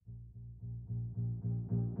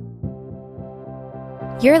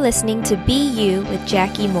You're listening to Be You with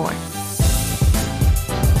Jackie Moore.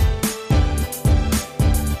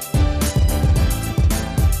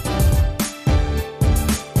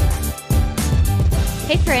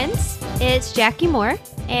 Hey friends, it's Jackie Moore,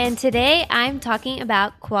 and today I'm talking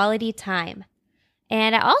about quality time.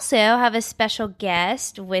 And I also have a special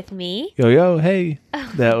guest with me. Yo, hey.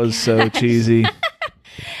 That was so cheesy.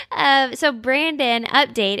 So Brandon,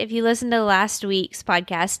 update, if you listened to last week's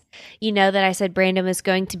podcast, you know that I said Brandon was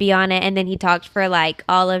going to be on it, and then he talked for like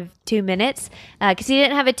all of 2 minutes because he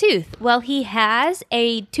didn't have a tooth. Well, he has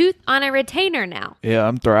a tooth on a retainer now. Yeah,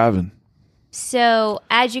 I'm thriving. So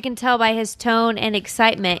as you can tell by his tone and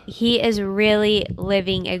excitement, he is really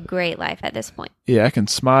living a great life at this point. Yeah, I can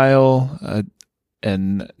smile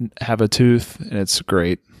and have a tooth, and it's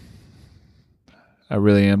great. I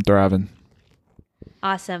really am thriving.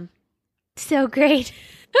 Awesome. So great.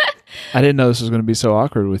 I didn't know this was going to be so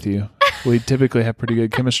awkward with you. We typically have pretty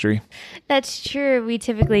good chemistry. That's true. We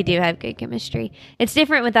typically do have good chemistry. It's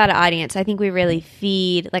different without an audience. I think we really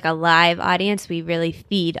feed, like a live audience, we really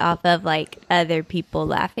feed off of like other people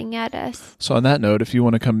laughing at us. So on that note, if you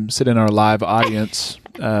want to come sit in our live audience,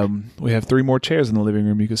 we have 3 more chairs in the living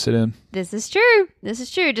room you can sit in. This is true.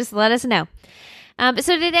 Just let us know.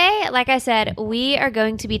 So today, like I said, we are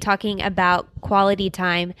going to be talking about quality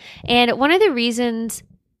time. And one of the reasons,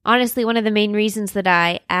 honestly, one of the main reasons that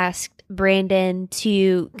I asked Brandon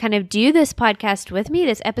to kind of do this podcast with me,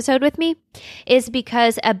 this episode with me, is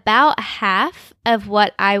because about half of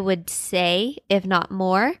what I would say, if not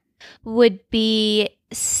more, would be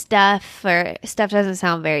stuff, or stuff doesn't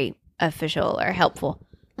sound very official or helpful.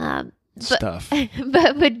 Stuff.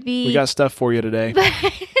 But would be... We got stuff for you today.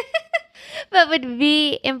 But would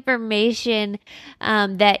be information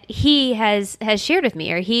that he has shared with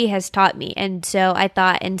me, or he has taught me. And so I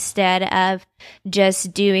thought, instead of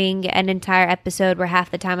just doing an entire episode where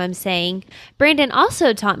half the time I'm saying, Brandon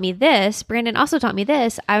also taught me this,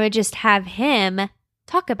 I would just have him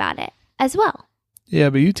talk about it as well. Yeah,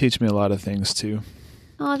 but you teach me a lot of things too.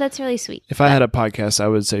 Oh, that's really sweet. If I had a podcast, I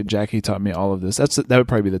would say Jackie taught me all of this. That would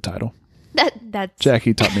probably be the title. That's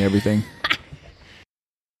Jackie taught me everything.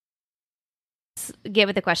 Get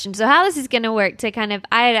with the question. So how this is going to work to kind of,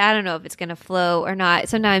 I don't know if it's going to flow or not.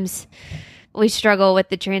 Sometimes we struggle with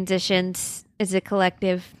the transitions as a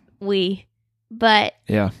collective, but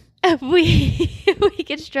yeah, we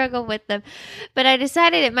can struggle with them. But I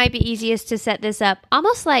decided it might be easiest to set this up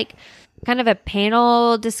almost like kind of a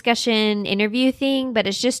panel discussion interview thing, but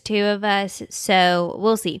it's just 2 of us. So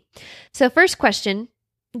we'll see. So first question,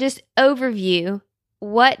 just overview.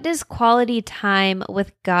 What does quality time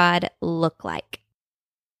with God look like?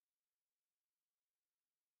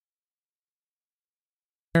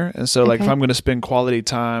 And so, like, if I'm going to spend quality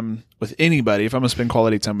time with anybody, if I'm going to spend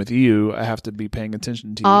quality time with you, I have to be paying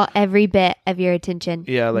attention to you. Every bit of your attention.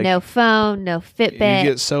 Yeah, like no phone, no Fitbit. You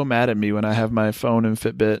get so mad at me when I have my phone and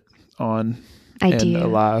Fitbit on and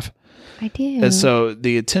alive. I do. And so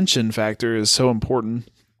the attention factor is so important.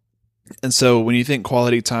 And so when you think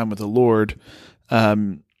quality time with the Lord,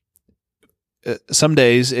 some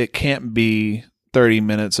days it can't be 30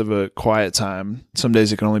 minutes of a quiet time. Some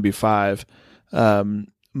days it can only be 5.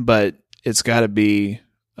 But it's got to be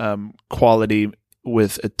quality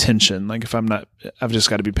with attention. Like if I've just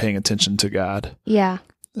got to be paying attention to God. Yeah.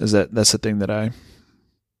 That's the thing that I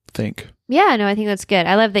think. Yeah, no, I think that's good.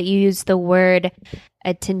 I love that you use the word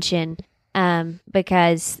attention,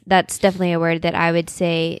 because that's definitely a word that I would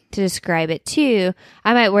say to describe it too.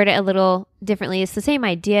 I might word it a little differently. It's the same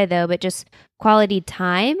idea though, but just quality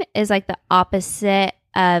time is like the opposite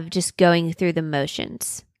of just going through the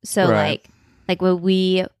motions. So right. like when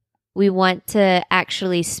we want to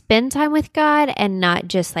actually spend time with God and not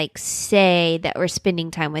just like say that we're spending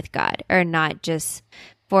time with God, or not just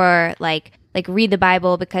for like read the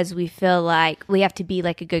Bible because we feel like we have to be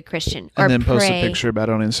like a good Christian, or and then pray. Post a picture about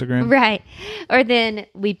it on Instagram. Right. Or then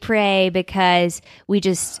we pray because we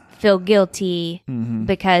just feel guilty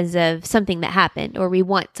because of something that happened, or we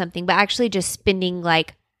want something, but actually just spending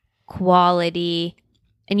like quality.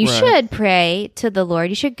 And you should pray to the Lord.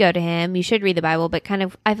 You should go to him. You should read the Bible. But kind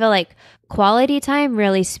of, I feel like quality time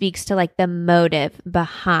really speaks to like the motive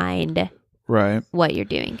behind what you're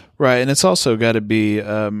doing. Right. And it's also got to be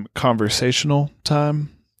conversational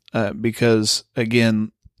time because,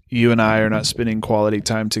 again, you and I are not spending quality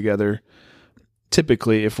time together.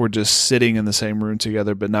 Typically, if we're just sitting in the same room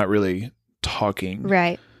together but not really talking.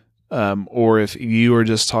 Right. Or if you are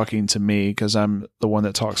just talking to me because I'm the one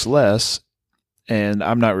that talks less, and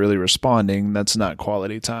I'm not really responding, that's not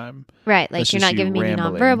quality time. Right. Like that's you're not giving me any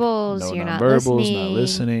nonverbals. No you're nonverbals, not listening. not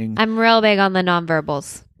listening. I'm real big on the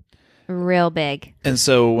nonverbals. real big. And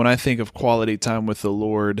so when I think of quality time with the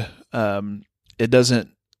Lord, it doesn't.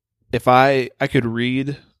 If I could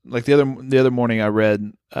read, like the other morning, I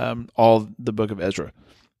read all the book of Ezra.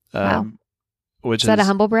 Wow. Which Is that a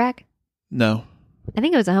humble brag? No. I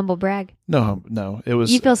think it was a humble brag. No. It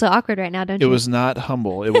was. You feel so awkward right now, don't you? It was not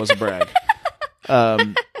humble. It was a brag.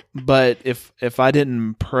 But if I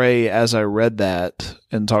didn't pray as I read that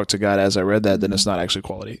and talk to God as I read that, then it's not actually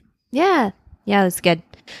quality. Yeah, that's good.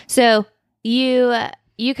 So you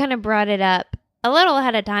kind of brought it up a little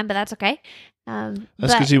ahead of time, but that's okay. That's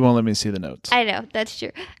because you won't let me see the notes. I know, that's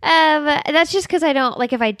true. That's just because I don't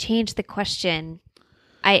like if I change the question,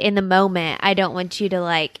 in the moment I don't want you to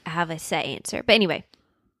like have a set answer. But anyway.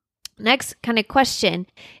 Next kind of question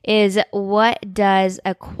is, what does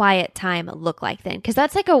a quiet time look like then? Because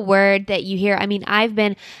that's like a word that you hear. I mean, I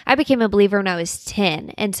became a believer when I was 10.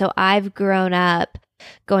 And so I've grown up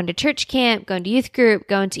going to church camp, going to youth group,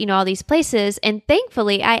 going to, all these places. And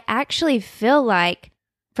thankfully, I actually feel like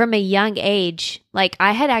from a young age, like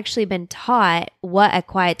I had actually been taught what a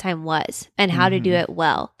quiet time was and how to do it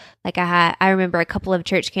well. Like I remember a couple of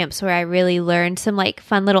church camps where I really learned some like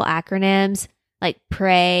fun little acronyms, like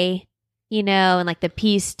pray, and like the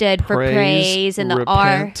P stood for praise and the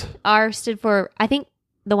repent. R stood for, I think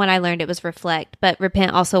the one I learned it was reflect, but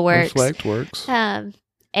repent also works. Reflect works.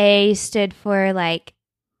 A stood for like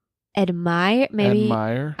admire, maybe.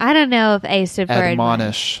 Admire. I don't know if A stood for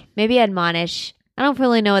admonish. Admire. Maybe admonish. I don't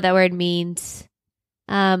really know what that word means.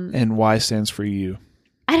 And Y stands for you.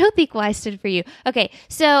 I don't think Y stood for you. Okay,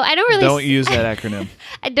 so I don't use that acronym.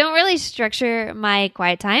 I don't really structure my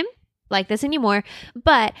quiet time like this anymore,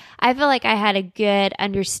 but I feel like I had a good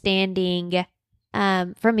understanding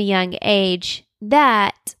from a young age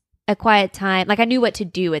that a quiet time, like I knew what to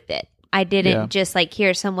do with it. I didn't just like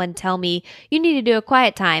hear someone tell me you need to do a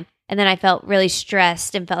quiet time and then I felt really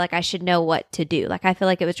stressed and felt like I should know what to do. Like I feel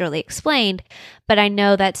like it was really explained, but I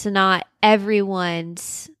know that's not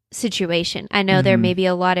everyone's situation. I know there may be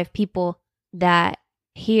a lot of people that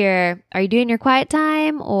hear, are you doing your quiet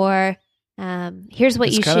time? Or here's what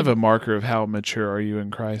it's you should. It's kind of a marker of how mature are you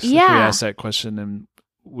in Christ. Yeah. If we ask that question and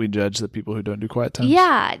we judge the people who don't do quiet times.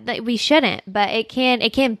 Yeah, we shouldn't, but it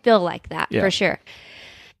can feel like that for sure.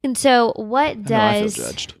 And so what does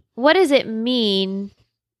it mean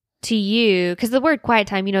to you? Because the word quiet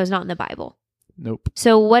time, is not in the Bible. Nope.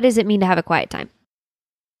 So what does it mean to have a quiet time?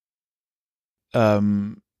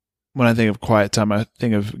 When I think of quiet time, I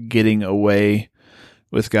think of getting away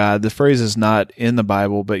with God. The phrase is not in the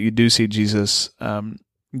Bible, but you do see Jesus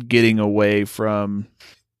getting away from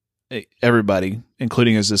everybody,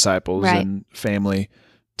 including his disciples and family,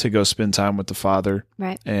 to go spend time with the Father.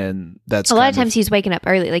 Right. And that's a lot of times he's waking up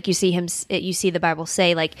early. Like you see the Bible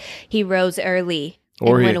say, like he rose early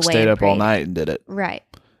or he stayed up all night and did it. Right.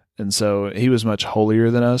 And so he was much holier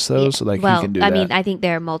than us, though. Yeah. So like he can do that. I mean, I think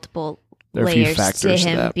there are multiple layers to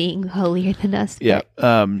him being holier than us. Yeah.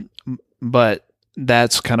 But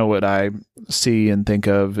that's kind of what I see and think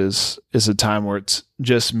of is a time where it's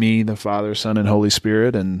just me, the Father, Son, and Holy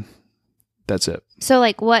Spirit, and that's it. So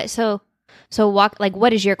like what? So walk. Like what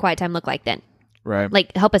does your quiet time look like then? Right.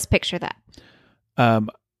 Like help us picture that.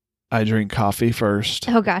 I drink coffee first.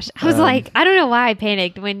 Oh gosh, I was like, I don't know why I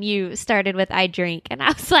panicked when you started with I drink, and I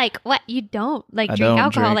was like, what? You don't drink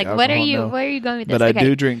alcohol? Like what are you? No. Where are you going with this? But I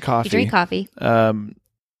do drink coffee. You drink coffee.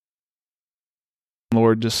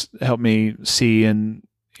 Lord, just help me see and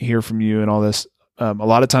hear from you and all this. A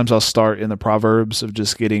lot of times I'll start in the Proverbs of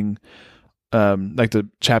just getting like the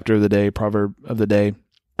chapter of the day, proverb of the day.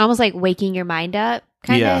 Almost like waking your mind up,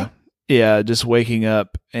 kind of? Yeah, just waking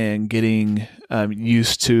up and getting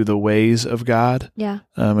used to the ways of God. Yeah.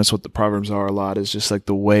 That's what the Proverbs are a lot, is just like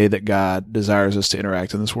the way that God desires us to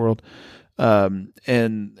interact in this world. And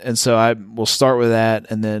so I will start with that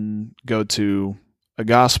and then go to a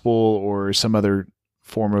gospel or some other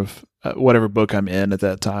form of whatever book I'm in at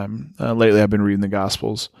that time. Lately I've been reading the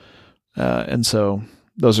Gospels. And so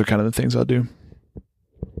those are kind of the things I'll do.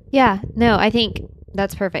 Yeah, no, I think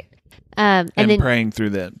that's perfect. And then praying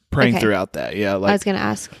throughout that. Yeah. Like I was going to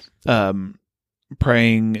ask,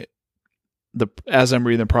 praying as I'm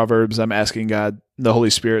reading the Proverbs, I'm asking God, the Holy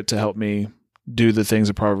Spirit, to help me do the things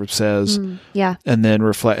the Proverbs says. Yeah. And then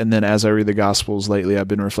reflect. And then as I read the Gospels lately, I've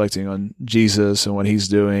been reflecting on Jesus and what he's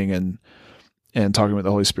doing and talking with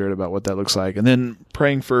the Holy Spirit about what that looks like. And then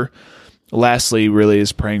lastly, really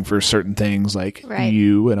is praying for certain things like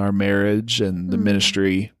you and our marriage and the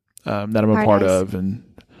ministry that I'm a part of. And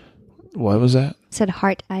what was that? It said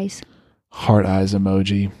heart eyes. Heart eyes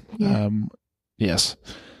emoji. Yeah. Yes.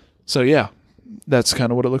 So yeah, that's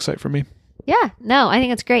kind of what it looks like for me. Yeah. No, I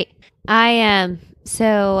think that's great. I am.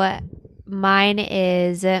 So mine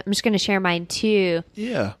is, I'm just going to share mine too.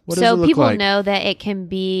 Yeah. What does it So look people like? know that it can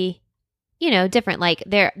be, different. Like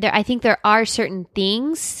I think there are certain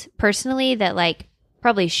things personally that like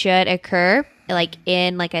probably should occur like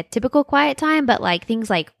in like a typical quiet time, but like things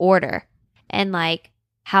like order and like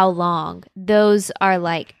how long, those are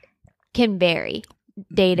like can vary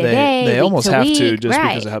day to day. They week almost to have week. to just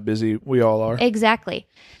Right. because of how busy we all are. Exactly.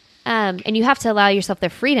 And you have to allow yourself the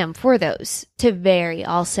freedom for those to vary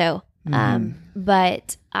also.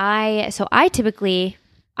 But I typically,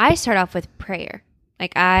 I start off with prayer.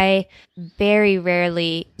 Like I very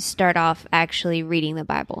rarely start off actually reading the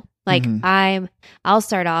Bible. Like I'll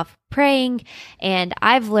start off praying, and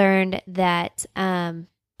I've learned that,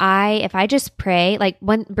 if I just pray, like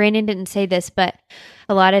when Brandon didn't say this, but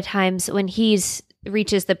a lot of times when he's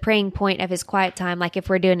reaches the praying point of his quiet time, like if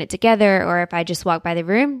we're doing it together or if I just walk by the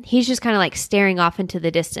room, he's just kind of like staring off into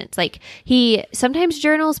the distance. Like he sometimes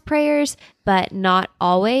journals prayers, but not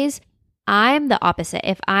always. I'm the opposite.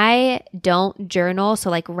 If I don't journal,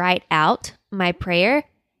 so like write out my prayer,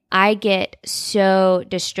 I get so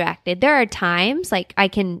distracted. There are times like I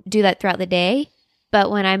can do that throughout the day,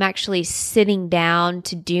 but when I'm actually sitting down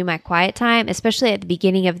to do my quiet time, especially at the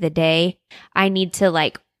beginning of the day, I need to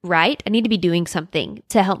like write. I need to be doing something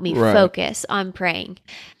to help me focus on praying.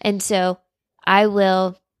 And so I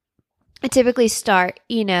typically start,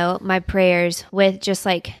 my prayers with just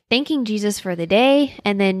like thanking Jesus for the day,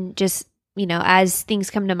 and then just, as things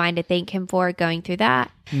come to mind to thank him for, going through that.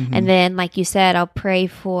 And then, like you said, I'll pray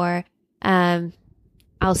for, sometimes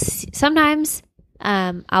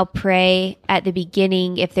I'll pray at the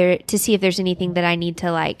beginning to see if there's anything that I need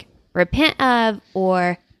to like repent of,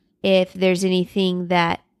 or if there's anything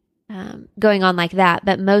that going on like that.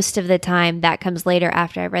 But most of the time that comes later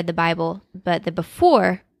after I've read the Bible. But the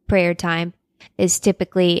before prayer time is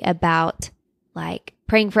typically about like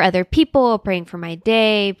praying for other people, praying for my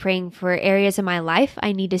day, praying for areas of my life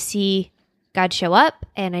I need to see God show up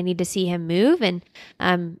and I need to see him move.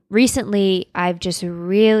 And recently I've just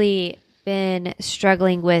really been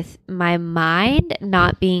struggling with my mind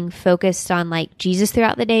not being focused on like Jesus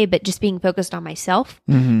throughout the day, but just being focused on myself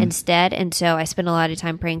instead. And so I spend a lot of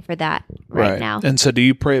time praying for that right now. And so do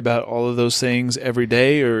you pray about all of those things every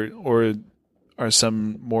day, or are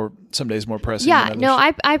some days more pressing than others?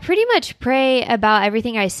 No, I pretty much pray about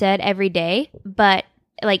everything I said every day, but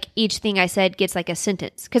like each thing I said gets like a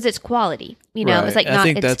sentence because it's quality, it's like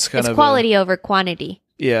it's quality over quantity.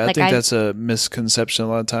 Yeah, like I think that's a misconception a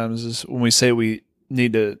lot of times, is when we say we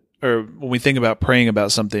need to, or when we think about praying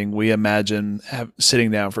about something, we imagine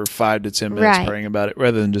sitting down for 5 to 10 minutes praying about it,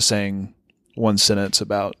 rather than just saying one sentence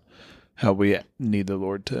about how we need the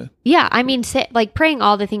Lord to. Yeah, I mean, like praying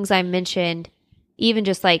all the things I mentioned, even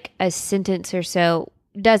just like a sentence or so,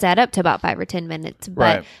 does add up to about 5 or 10 minutes.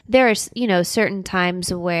 But there are, certain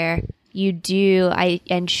times where you do, I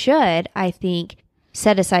think,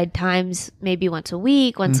 set aside times, maybe once a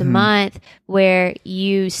week, once a month, where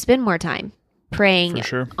you spend more time praying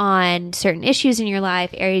on certain issues in your life,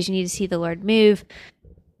 areas you need to see the Lord move.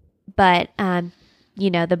 But,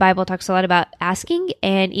 the Bible talks a lot about asking,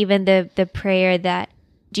 and even the prayer that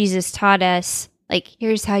Jesus taught us, like,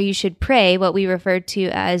 here's how you should pray, what we refer to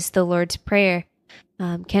as the Lord's Prayer,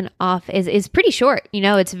 is pretty short.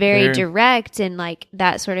 It's very direct and like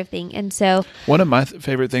that sort of thing. And so one of my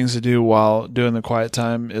favorite things to do while doing the quiet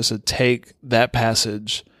time is to take that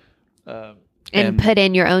passage and put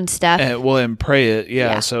in your own stuff. And pray it.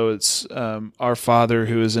 Yeah. So it's our Father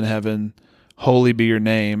who is in heaven, holy be your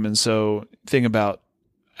name. And so think about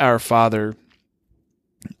our Father.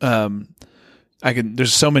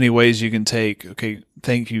 There's so many ways you can take, okay,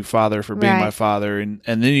 thank you, Father, for being my Father. And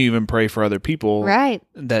then you even pray for other people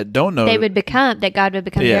that don't know. That God would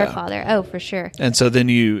become their Father. Oh, for sure. And so then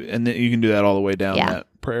you can do that all the way down that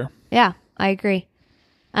prayer. Yeah, I agree.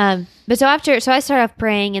 But so I start off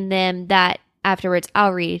praying, and then that afterwards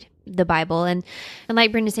I'll read the Bible. And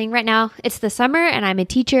like Brenda's saying, right now it's the summer and I'm a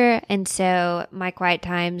teacher. And so my quiet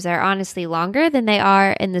times are honestly longer than they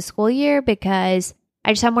are in the school year, because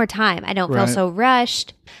I just have more time. I don't feel so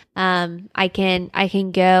rushed. I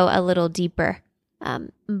can go a little deeper.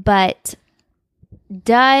 But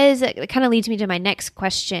it kind of leads me to my next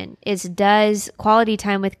question is, does quality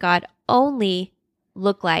time with God only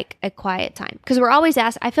look like a quiet time? Because we're always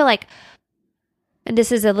asked, I feel like, and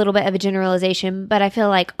this is a little bit of a generalization, but I feel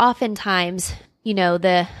like oftentimes,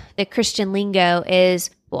 the Christian lingo is,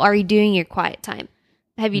 well, are you doing your quiet time?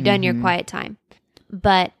 Have you done your quiet time?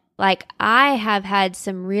 But like, I have had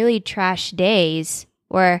some really trash days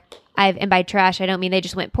where and by trash, I don't mean they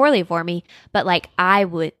just went poorly for me, but like I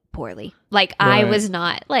poorly. Like I Right. was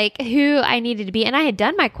not like who I needed to be. And I had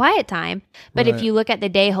done my quiet time. But if Right. you look at the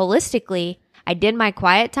day holistically, I did my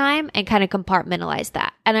quiet time and kind of compartmentalized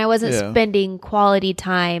that. And I wasn't Yeah. spending quality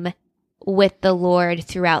time with the Lord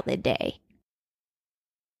throughout the day.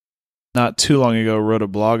 Not too long ago, wrote a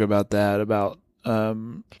blog about that, about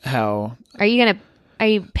how Are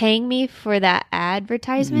you paying me for that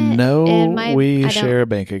advertisement? no, we I don't- share a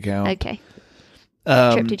bank account. Okay.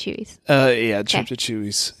 Um, Trip to Chewy's. yeah, trip Okay. to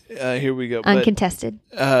Chewy's. Here we go. Uncontested.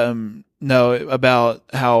 No, about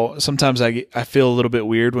how sometimes I feel a little bit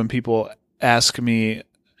weird when people ask me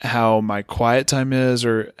how my quiet time is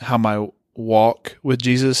or how my walk with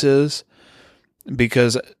Jesus is,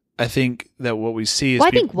 because I think that what we see is Well,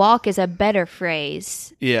 I think walk is a better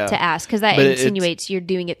phrase yeah, to ask because that But it's- insinuates you're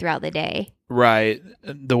doing it throughout the day. right.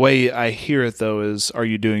 The way I hear it though is, are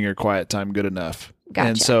you doing your quiet time good enough? Gotcha.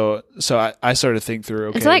 And so I started to think through.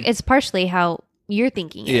 Okay, It's like it's partially how your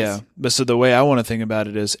thinking is. yeah, but so the way I want to think about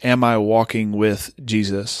it is, am I walking with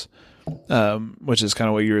Jesus? Which is kind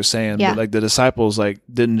of what you were saying. Yeah. But like the disciples, like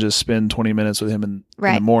didn't just spend 20 minutes with him in the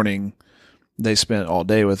Right. morning. They spent all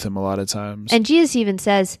day with him a lot of times. And Jesus even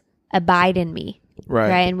says, "Abide in me." right.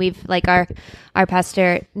 And we've like our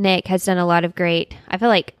pastor Nick has done a lot of great. I feel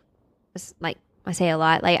like I say a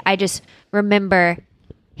lot. Like I just remember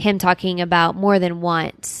him talking about more than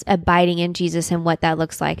once abiding in Jesus and what that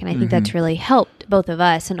looks like, and I think that's really helped both of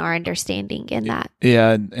us in our understanding in that.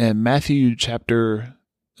 Yeah. And Matthew chapter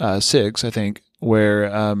 6, I think,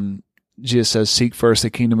 where Jesus says, "Seek first the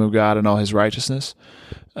kingdom of God and all his righteousness."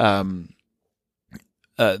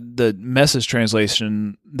 The Message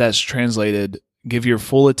translation that's translated, "Give your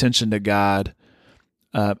full attention to God,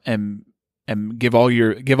 and give all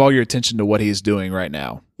your attention to what he's doing right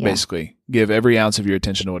now." Yeah. Basically, give every ounce of your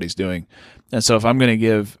attention to what he's doing. And so, if I'm going to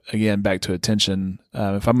give again back to attention,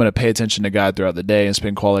 if I'm going to pay attention to God throughout the day and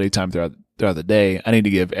spend quality time throughout the day, I need to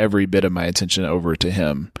give every bit of my attention over to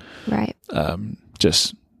him. Right.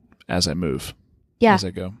 Just as I move, Yeah. as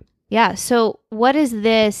I go. Yeah. So what is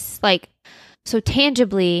this like? So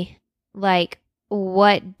tangibly, like,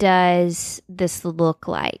 what does this look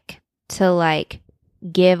like to like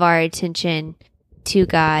give our attention to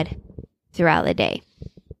God throughout the day?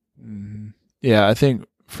 Yeah, I think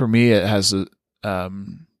for me it has a.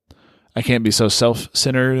 I can't be so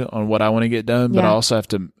self-centered on what I want to get done, but I Yeah. also have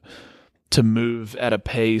to move at a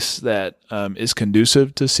pace that is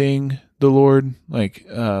conducive to seeing the Lord. Like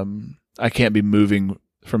I can't be moving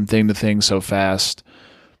from thing to thing so fast.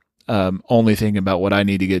 Only thinking about what I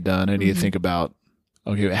need to get done. I need to think about,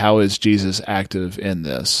 okay, how is Jesus active in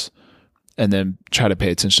this? And then try to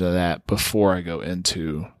pay attention to that before I go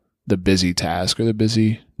into the busy task or the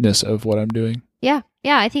busyness of what I'm doing. Yeah.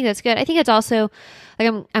 Yeah, I think that's good. I think it's also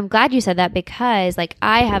like I'm glad you said that because like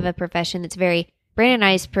I have a profession that's very Brandon and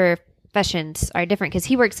I's professions are different because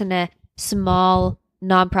he works in a small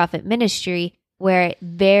nonprofit ministry where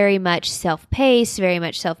very much self-paced, very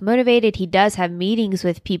much self-motivated. He does have meetings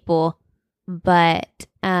with people, but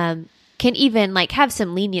can even like have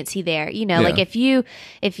some leniency there. You know, Yeah. like if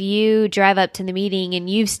you drive up to the meeting and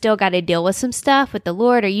you've still got to deal with some stuff with the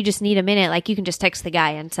Lord, or you just need a minute, like you can just text the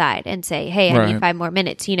guy inside and say, "Hey, I need Right. 5 more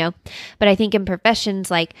minutes." You know, but I think in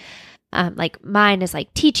professions like mine is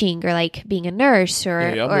like teaching or like being a nurse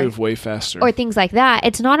or Yeah, I'll move way faster. or things like that,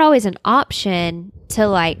 it's not always an option to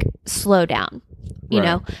like slow down, you Right.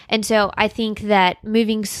 know? And so I think that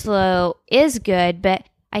moving slow is good, but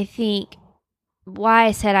I think why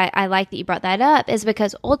I said I like that you brought that up is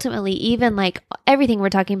because ultimately, even like everything we're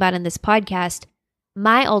talking about in this podcast,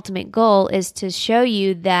 my ultimate goal is to show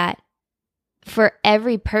you that for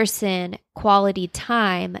every person, quality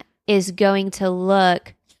time is going to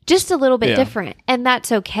look just a little bit Yeah. different. And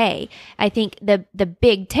that's okay. I think the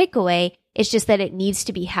big takeaway is just that it needs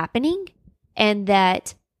to be happening and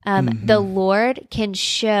that the Lord can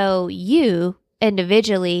show you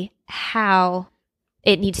individually how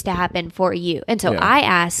it needs to happen for you. And so Yeah. I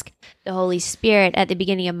ask the Holy Spirit at the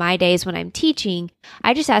beginning of my days when I'm teaching,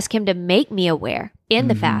 I just ask him to make me aware in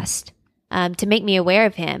the fast, to make me aware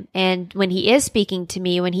of him. And when he is speaking to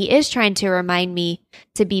me, when he is trying to remind me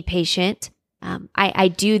to be patient, I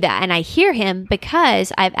do that. And I hear him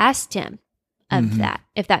because I've asked him of that,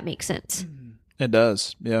 if that makes sense. It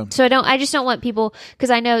does. Yeah. So I just don't want people, because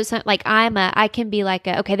I know some, like I can be like,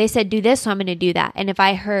 okay, they said do this, so I'm going to do that. And if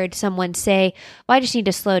I heard someone say, well, I just need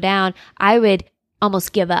to slow down, I would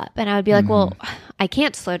almost give up. And I would be like, well, I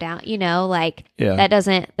can't slow down, you know, like Yeah. that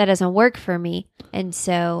doesn't work for me. And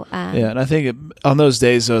so, Yeah, and I think on those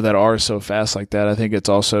days though that are so fast like that, I think it's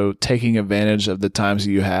also taking advantage of the times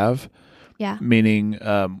that you have. yeah, Meaning,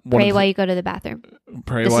 pray while you go to the bathroom.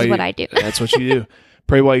 pray This while is you, what I do. That's what you do.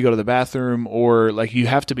 pray while you go to the bathroom, or like you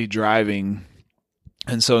have to be driving.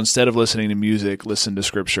 And so instead of listening to music, listen to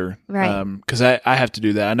scripture. Right. Because I have to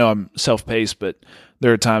do that. I know I'm self-paced, but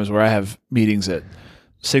there are times where I have meetings at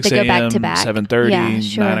 6 They go back a.m., to back. 7:30, Yeah,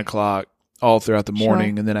 sure. 9 o'clock, all throughout the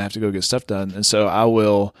morning, and then I have to go get stuff done. And so I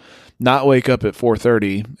will not wake up at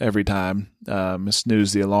 4:30 every time,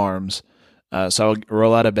 snooze the alarms. So I'll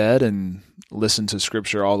roll out of bed and listen to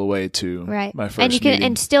scripture all the way to my first and you can meeting.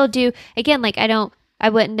 and still do, again, like I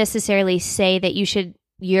wouldn't necessarily say that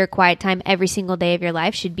your quiet time every single day of your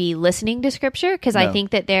life should be listening to scripture, because I think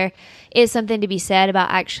that there is something to be said about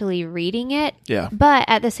actually reading it. Yeah. But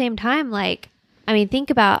at the same time, like, I mean, think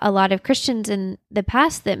about a lot of Christians in the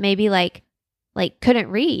past that maybe like couldn't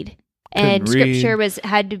read. And scripture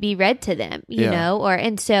had to be read to them, you know,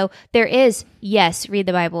 and so there is, yes, read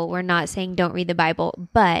the Bible. We're not saying don't read the Bible,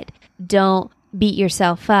 but don't beat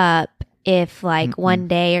yourself up if like one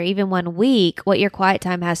day or even 1 week, what your quiet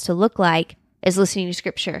time has to look like is listening to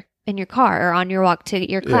scripture in your car or on your walk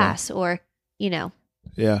to your class or, you know.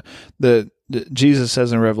 Yeah. The Jesus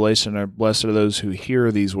says in Revelation, are blessed are those who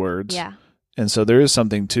hear these words. Yeah. And so there is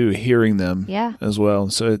something to hearing them as well.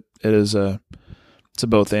 So it is it's a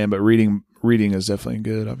both and, but reading is definitely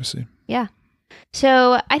good, obviously. Yeah.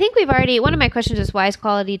 So I think one of my questions is, why is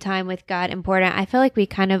quality time with God important? I feel like we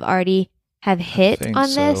kind of already have hit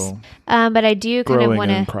on this, but I do kind of want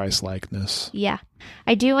to... Growing in Christ-likeness. Yeah.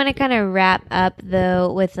 I do want to kind of wrap up,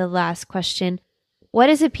 though, with the last question. What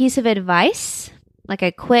is a piece of advice, like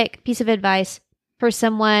a quick piece of advice, for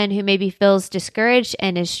someone who maybe feels discouraged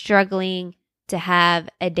and is struggling to have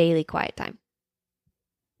a daily quiet time?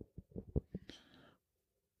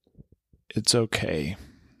 It's okay.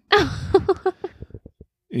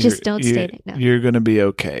 Just don't state it. No. You're going to be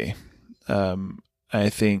okay. I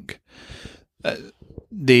think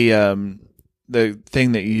the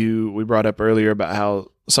thing that we brought up earlier about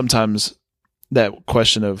how sometimes that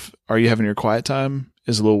question of, are you having your quiet time,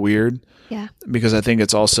 is a little weird. Yeah. Because I think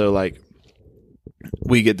it's also like,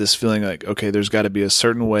 we get this feeling like, okay, there's got to be a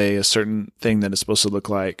certain way, a certain thing that it's supposed to look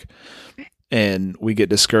like. And we get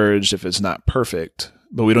discouraged if it's not perfect,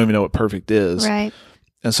 but we don't even know what perfect is. Right.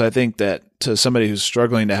 And so I think that to somebody who's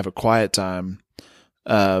struggling to have a quiet time,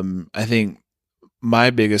 I think my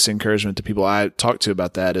biggest encouragement to people I talk to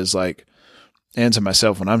about that is like, and to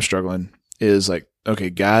myself when I'm struggling, is like, okay,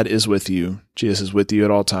 God is with you. Jesus is with you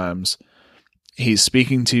at all times. He's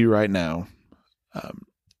speaking to you right now.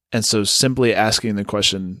 And so simply asking the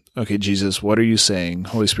question, okay, Jesus, what are you saying?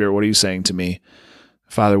 Holy Spirit, what are you saying to me?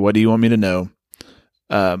 Father, what do you want me to know?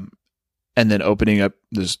 And then opening up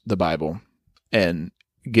the Bible and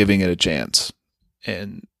giving it a chance.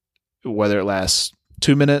 And whether it lasts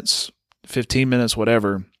 2 minutes, 15 minutes,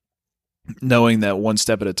 whatever, knowing that one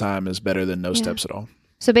step at a time is better than no steps at all.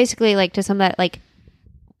 So basically, like, to some that, like,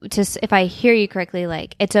 just if I hear you correctly,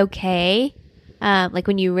 like, it's okay. Like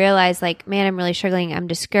when you realize, like, man, I'm really struggling, I'm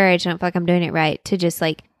discouraged, I don't feel like I'm doing it right, to just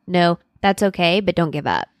like, no, that's okay, but don't give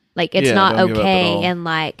up. Like, it's not okay, and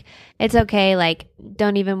like, it's okay, like,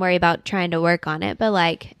 don't even worry about trying to work on it, but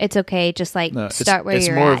like, it's okay, just like start where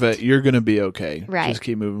you're at. It's more of you're going to be okay. Right. Just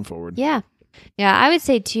keep moving forward. Yeah. Yeah, I would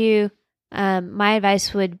say too, my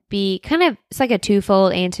advice would be kind of, it's like a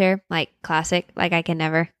twofold answer, like classic, like I can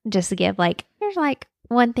never just give like, here's like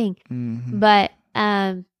one thing. Mm-hmm. But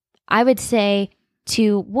I would say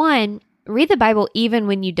to one, read the Bible even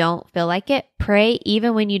when you don't feel like it. Pray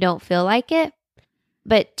even when you don't feel like it.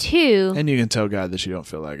 But two... And you can tell God that you don't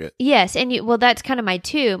feel like it. Yes. And well, that's kind of my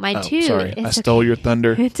two. My two... Sorry, I stole your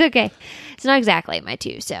thunder. It's okay. It's not exactly my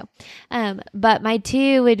two, so... but my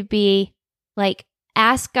two would be, like,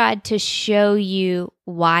 ask God to show you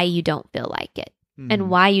why you don't feel like it.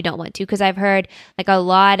 And why you don't want to, because I've heard like a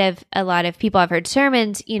lot of people, I've heard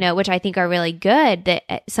sermons, you know, which I think are really good,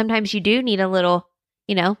 that sometimes you do need a little,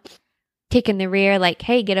 you know, kick in the rear, like,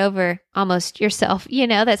 hey, get over almost yourself, you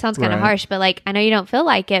know. That sounds kind of harsh, but like, I know you don't feel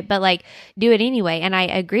like it, but like, do it anyway. And I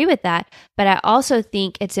agree with that, but I also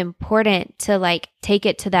think it's important to like take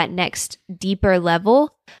it to that next deeper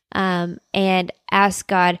level, and ask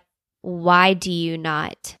God, why do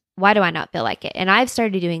I not feel like it? And I've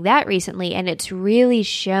started doing that recently, and it's really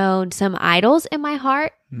shown some idols in my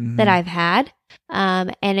heart that I've had.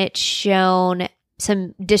 And it's shown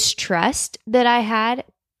some distrust that I had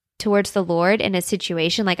towards the Lord in a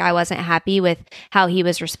situation. Like, I wasn't happy with how he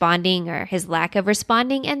was responding or his lack of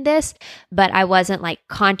responding in this, but I wasn't like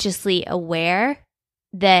consciously aware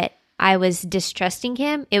that I was distrusting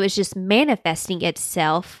him. It was just manifesting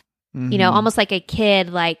itself, you know, almost like a kid,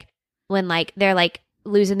 like when like they're like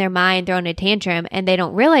losing their mind, throwing a tantrum, and they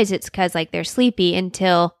don't realize it's because like they're sleepy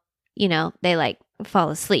until, you know, they like fall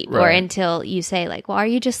asleep or Right. until you say like, well, are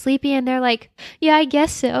you just sleepy? And they're like, yeah, I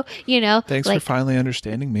guess so. Thanks like, for finally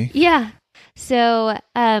understanding me. yeah. So,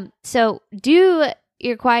 so do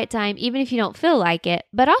your quiet time, even if you don't feel like it,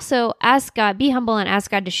 but also ask God, be humble and ask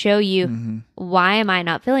God to show you why am I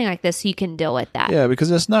not feeling like this so you can deal with that. Yeah, because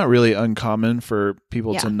it's not really uncommon for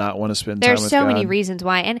people to not want to spend time There's with so God. many reasons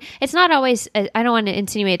why. And it's not always, I don't want to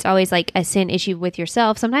insinuate it's always like a sin issue with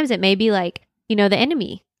yourself. Sometimes it may be like, the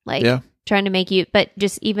enemy, like trying to make you, but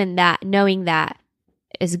just even that, knowing that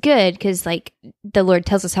is good because like the Lord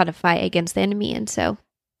tells us how to fight against the enemy. And so.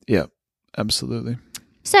 Yeah, absolutely.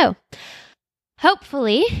 So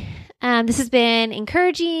hopefully this has been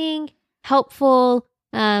encouraging, helpful.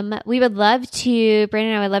 We would love to,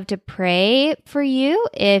 Brandon and I would love to pray for you.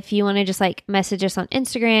 If you want to just like message us on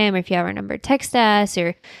Instagram, or if you have our number, text us,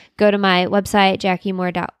 or go to my website,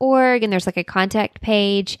 jackiemore.org, and there's like a contact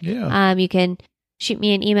page. Yeah. You can shoot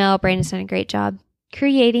me an email. Brandon's done a great job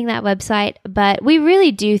creating that website. But we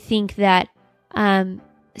really do think that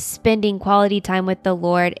spending quality time with the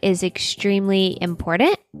Lord is extremely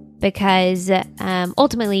important because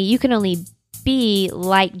ultimately you can only be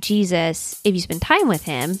like Jesus if you spend time with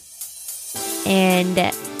him, and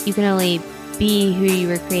you can only be who you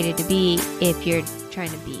were created to be if you're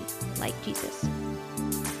trying to be like Jesus.